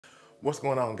What's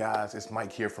going on, guys? It's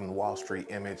Mike here from the Wall Street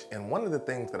Image, and one of the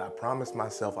things that I promised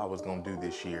myself I was going to do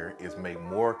this year is make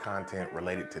more content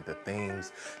related to the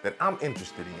things that I'm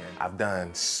interested in. I've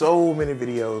done so many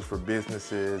videos for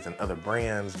businesses and other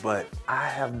brands, but I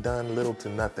have done little to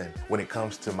nothing when it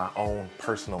comes to my own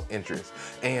personal interests.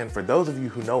 And for those of you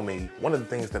who know me, one of the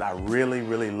things that I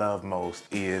really love most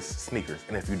is sneakers.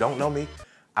 And if you don't know me,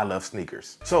 I love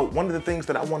sneakers. So one of the things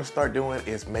that I want to start doing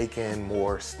is making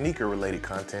more sneaker related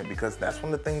content, because that's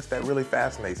one of the things that really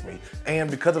fascinates me. And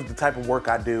because of the type of work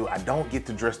I do, I don't get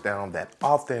to dress down that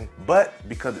often, but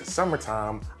because it's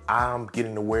summertime, I'm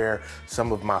getting to wear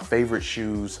some of my favorite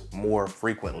shoes more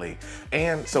frequently.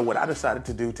 And so what I decided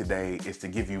to do today is to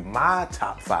give you my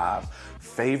top 5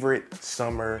 favorite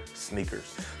summer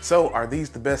sneakers. So are these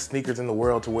the best sneakers in the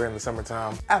world to wear in the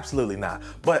summertime? Absolutely not.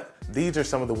 But these are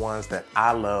some of the ones that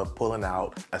I love pulling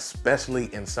out,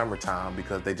 especially in summertime,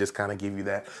 because they just kind of give you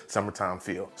that summertime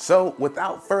feel. So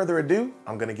without further ado,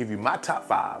 I'm gonna give you my top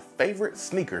 5 favorite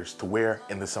sneakers to wear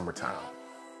in the summertime.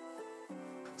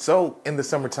 So in the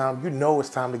summertime, you know it's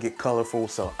time to get colorful.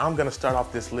 So I'm gonna start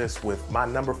off this list with my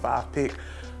number 5 pick,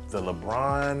 the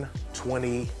LeBron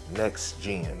 20 Next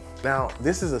Gen. Now,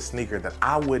 this is a sneaker that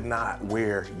I would not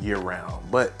wear year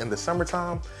round, but in the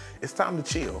summertime, it's time to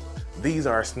chill. These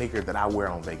are a sneaker that I wear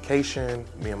on vacation.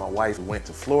 Me and my wife went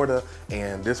to Florida,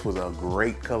 and this was a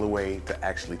great colorway to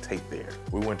actually take there.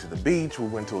 We went to the beach, we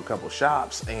went to a couple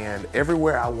shops, and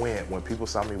everywhere I went, when people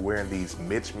saw me wearing these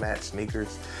mismatched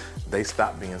sneakers, they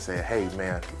stopped me and said, "Hey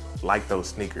man, like those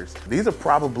sneakers." These are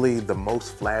probably the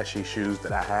most flashy shoes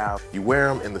that I have. You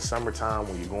wear them in the summertime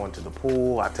when you're going to the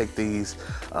pool. I take these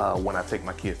when I take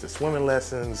my kids to swimming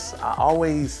lessons. I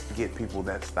always get people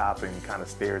that stop and kind of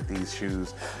stare at these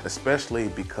shoes, especially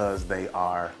because they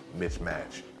are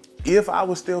mismatched. If I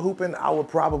was still hooping, I would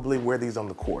probably wear these on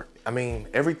the court. I mean,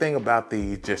 everything about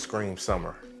these just screams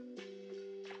summer.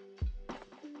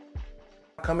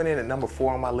 Coming in at number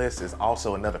 4 on my list is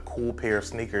also another cool pair of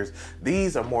sneakers.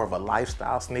 These are more of a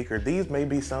lifestyle sneaker. These may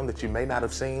be some that you may not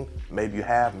have seen. Maybe you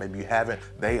have, maybe you haven't.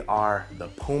 They are the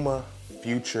Puma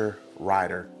Future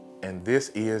Rider, and this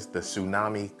is the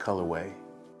Tsunami colorway.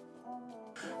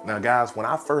 Now guys, when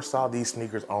I first saw these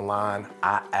sneakers online,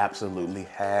 I absolutely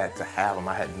had to have them.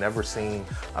 I had never seen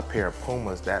a pair of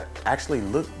Pumas that actually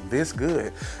looked this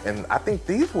good. And I think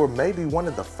these were maybe one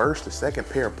of the first or second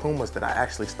pair of Pumas that I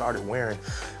actually started wearing.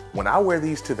 When I wear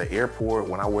these to the airport,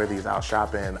 when I wear these out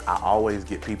shopping, I always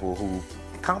get people who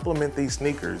compliment these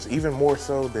sneakers, even more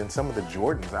so than some of the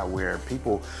Jordans I wear.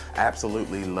 People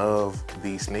absolutely love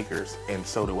these sneakers, and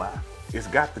so do I. It's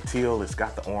got the teal, it's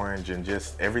got the orange, and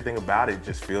just everything about it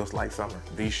just feels like summer.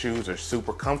 These shoes are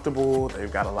super comfortable.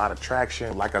 They've got a lot of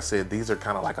traction. Like I said, these are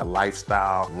kind of like a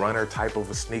lifestyle runner type of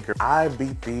a sneaker. I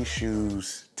beat these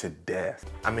shoes to death.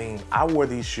 I mean, I wore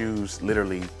these shoes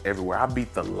literally everywhere. I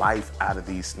beat the life out of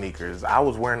these sneakers. I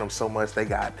was wearing them so much they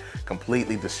got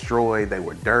completely destroyed. They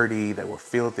were dirty, they were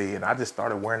filthy, and I just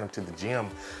started wearing them to the gym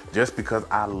just because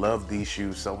I love these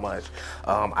shoes so much.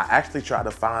 I actually tried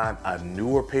to find a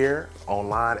newer pair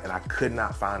online and I could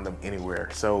not find them anywhere.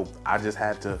 So I just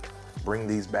had to bring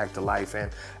these back to life.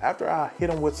 And after I hit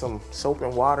them with some soap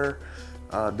and water,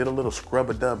 did a little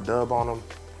scrub-a-dub-dub on them,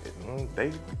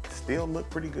 they still look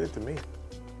pretty good to me.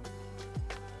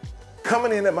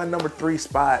 Coming in at my number 3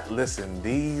 spot, listen,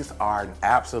 these are an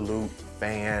absolute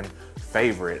fan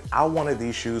favorite. I wanted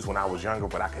these shoes when I was younger,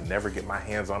 but I could never get my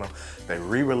hands on them. They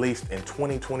re-released in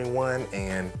 2021,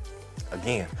 and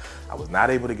again, I was not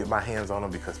able to get my hands on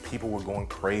them because people were going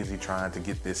crazy trying to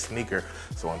get this sneaker.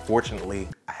 So unfortunately,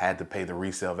 I had to pay the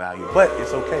resale value, but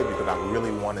it's okay because I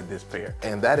really wanted this pair.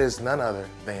 And that is none other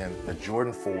than the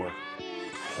Jordan 4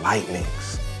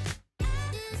 Lightnings.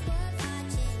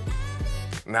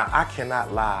 Now, I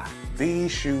cannot lie, these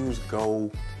shoes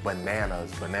go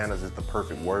bananas. Bananas is the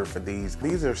perfect word for these.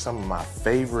 These are some of my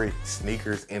favorite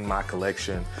sneakers in my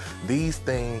collection. These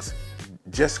things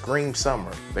just scream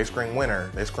summer. They scream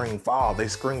winter, they scream fall, they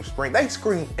scream spring, they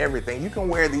scream everything. You can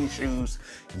wear these shoes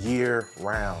year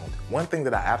round. One thing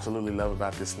that I absolutely love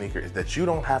about this sneaker is that you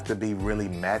don't have to be really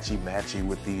matchy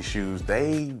with these shoes.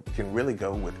 They can really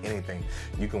go with anything.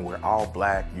 You can wear all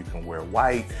black, you can wear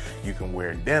white, you can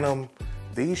wear denim.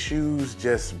 These shoes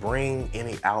just bring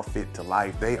any outfit to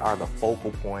life. They are the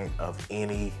focal point of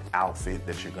any outfit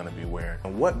that you're gonna be wearing.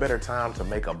 And what better time to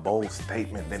make a bold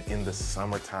statement than in the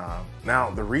summertime?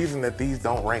 Now, the reason that these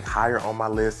don't rank higher on my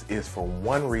list is for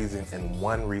one reason, and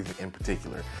one reason in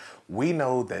particular. We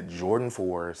know that Jordan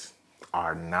 4s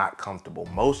are not comfortable.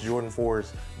 Most Jordan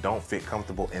 4s don't fit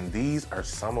comfortable, and these are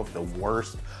some of the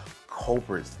worst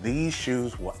culprits. These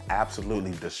shoes will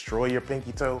absolutely destroy your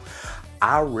pinky toe.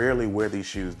 I rarely wear these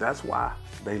shoes. That's why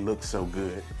they look so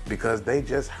good, because they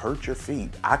just hurt your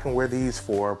feet. I can wear these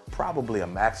for probably a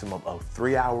maximum of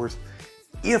 3 hours,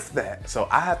 if that. So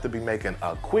I have to be making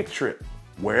a quick trip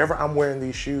wherever I'm wearing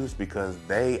these shoes, because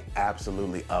they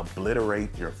absolutely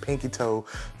obliterate your pinky toe.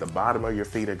 The bottom of your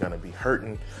feet are gonna be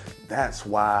hurting. That's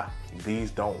why these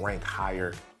don't rank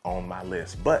higher on my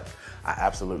list, but I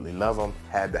absolutely love them,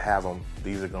 had to have them.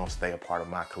 These are gonna stay a part of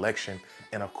my collection,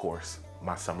 and of course,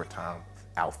 my summertime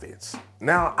outfits.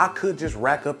 Now, I could just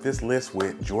rack up this list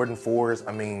with Jordan 4s.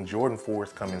 I mean, Jordan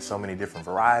 4s come in so many different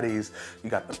varieties. You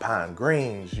got the pine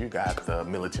greens, you got the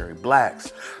military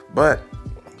blacks, but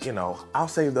you know, I'll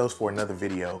save those for another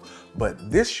video.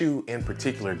 But this shoe in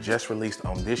particular just released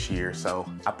on this year, so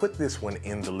I put this one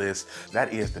in the list.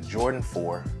 That is the Jordan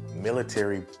 4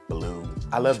 Military Blue.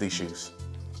 I love these shoes.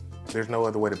 There's no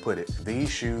other way to put it. These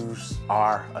shoes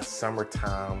are a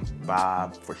summertime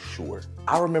vibe for sure.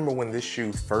 I remember when this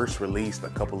shoe first released a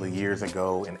couple of years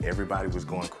ago and everybody was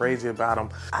going crazy about them.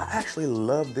 I actually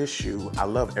love this shoe. I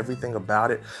love everything about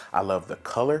it. I love the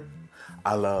color.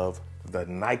 I love the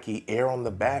Nike Air on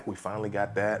the back. We finally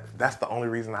got that. That's the only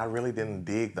reason I really didn't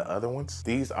dig the other ones.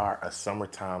 These are a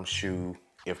summertime shoe,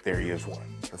 if there is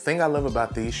one. The thing I love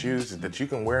about these shoes is that you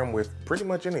can wear them with pretty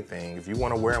much anything. If you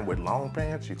want to wear them with long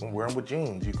pants, you can wear them with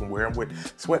jeans. You can wear them with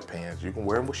sweatpants. You can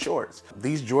wear them with shorts.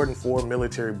 These Jordan 4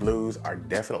 Military Blues are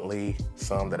definitely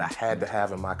some that I had to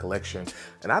have in my collection,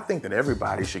 and I think that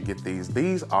everybody should get these.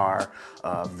 These are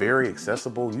very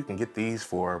accessible. You can get these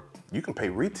for, you can pay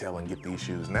retail and get these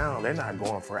shoes now. They're not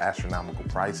going for astronomical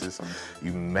prices.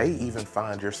 You may even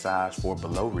find your size for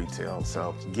below retail.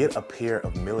 So get a pair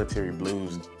of Military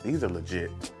Blues. These are legit.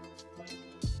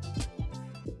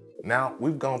 Now,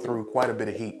 we've gone through quite a bit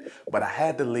of heat, but I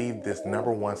had to leave this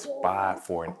 #1 spot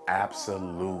for an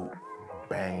absolute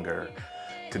banger.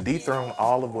 To dethrone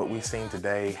all of what we've seen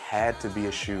today had to be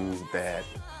a shoe that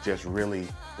just really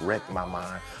wrecked my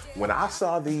mind. When I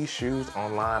saw these shoes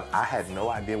online, I had no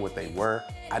idea what they were.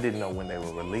 I didn't know when they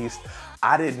were released.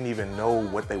 I didn't even know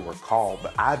what they were called,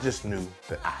 but I just knew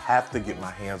that I have to get my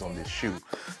hands on this shoe.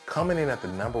 Coming in at the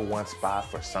 #1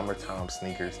 spot for summertime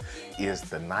sneakers is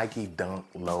the Nike Dunk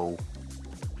Low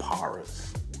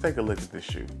Paras. Take a look at this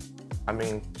shoe. I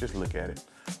mean, just look at it.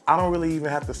 I don't really even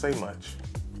have to say much.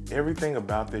 Everything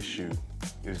about this shoe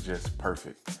is just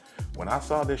perfect. When I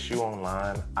saw this shoe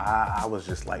online, I was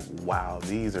just like, wow,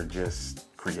 these are just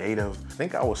creative. I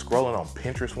think I was scrolling on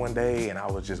Pinterest one day and I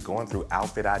was just going through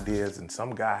outfit ideas and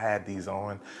some guy had these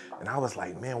on and I was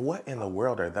like, man, what in the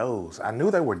world are those? I knew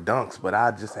they were dunks, but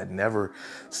I just had never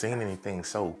seen anything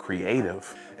so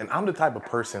creative. And I'm the type of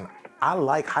person, I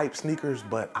like hype sneakers,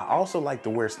 but I also like to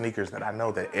wear sneakers that I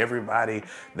know that everybody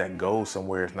that goes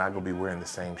somewhere is not gonna be wearing the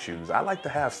same shoes. I like to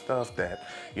have stuff that,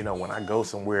 you know, when I go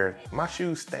somewhere, my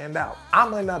shoes stand out. I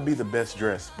might not be the best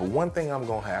dressed, but one thing I'm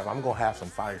gonna have some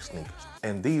fire sneakers.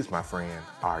 And these, my friend,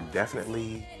 are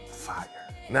definitely fire.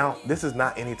 Now, this is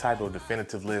not any type of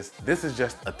definitive list. This is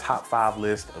just a top 5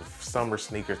 list of summer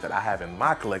sneakers that I have in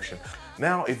my collection.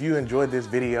 Now, if you enjoyed this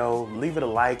video, leave it a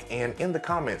like, and in the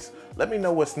comments, let me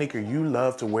know what sneaker you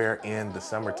love to wear in the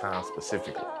summertime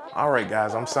specifically. All right,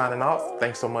 guys, I'm signing off.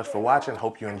 Thanks so much for watching.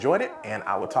 Hope you enjoyed it, and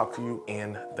I will talk to you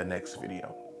in the next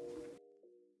video.